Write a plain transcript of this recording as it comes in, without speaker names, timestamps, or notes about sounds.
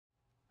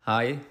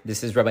Hi,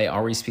 this is Rabbi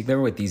Ari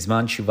Spiegler with the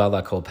Zman Tshuva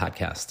Lakol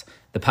podcast,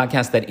 the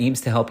podcast that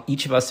aims to help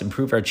each of us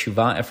improve our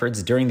tshuva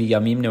efforts during the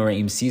Yamim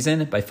Noraim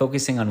season by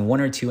focusing on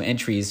one or two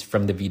entries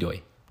from the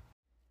Vidoy.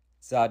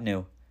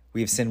 Zadnu,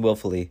 we have sinned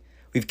willfully.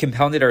 We've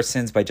compounded our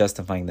sins by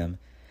justifying them.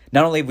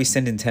 Not only have we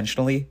sinned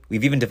intentionally,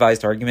 we've even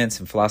devised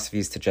arguments and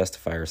philosophies to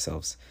justify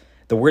ourselves.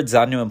 The word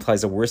Zadnu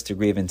implies a worse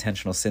degree of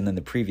intentional sin than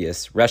the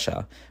previous,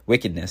 resha,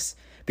 wickedness,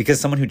 because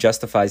someone who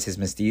justifies his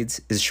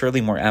misdeeds is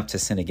surely more apt to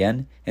sin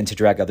again and to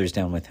drag others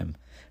down with him.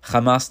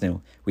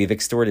 Chamasnu, we have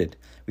extorted.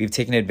 We have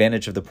taken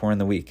advantage of the poor and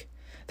the weak.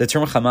 The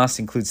term chamas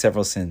includes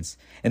several sins.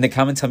 In the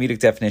common Talmudic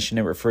definition,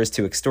 it refers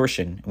to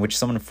extortion, in which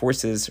someone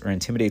forces or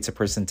intimidates a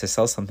person to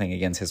sell something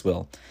against his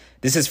will.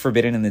 This is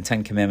forbidden in the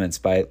Ten Commandments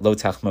by Lo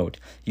Tachmod,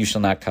 you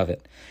shall not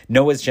covet.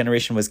 Noah's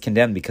generation was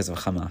condemned because of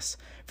chamas,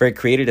 for it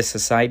created a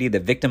society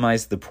that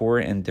victimized the poor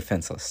and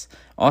defenseless.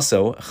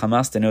 Also,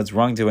 chamas denotes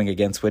wrongdoing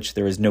against which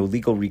there is no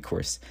legal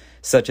recourse,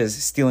 such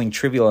as stealing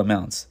trivial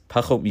amounts,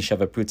 pachot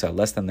mishava pruta,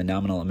 less than the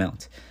nominal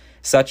amount.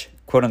 Such,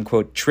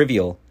 quote-unquote,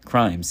 trivial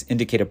crimes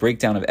indicate a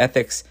breakdown of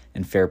ethics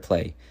and fair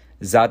play.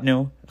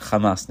 Zadnu,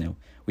 Chamasnu.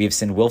 We have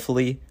sinned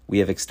willfully, we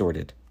have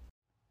extorted.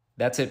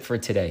 That's it for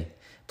today.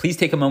 Please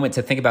take a moment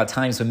to think about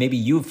times when maybe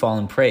you've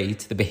fallen prey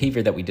to the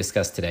behavior that we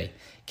discussed today.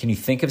 Can you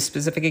think of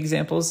specific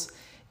examples?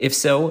 If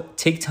so,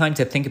 take time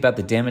to think about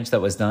the damage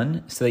that was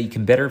done so that you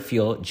can better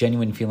feel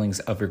genuine feelings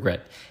of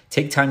regret.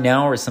 Take time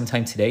now or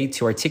sometime today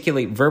to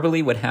articulate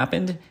verbally what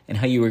happened and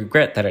how you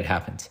regret that it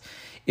happened.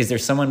 Is there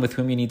someone with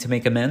whom you need to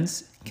make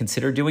amends?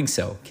 Consider doing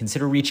so.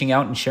 Consider reaching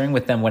out and sharing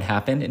with them what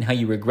happened and how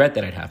you regret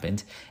that it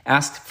happened.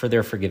 Ask for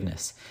their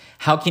forgiveness.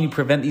 How can you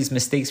prevent these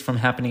mistakes from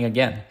happening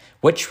again?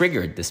 What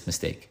triggered this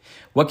mistake?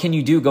 What can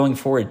you do going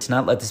forward to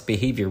not let this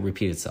behavior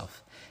repeat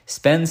itself?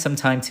 Spend some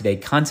time today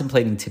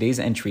contemplating today's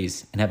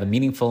entries and have a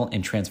meaningful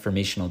and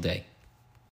transformational day.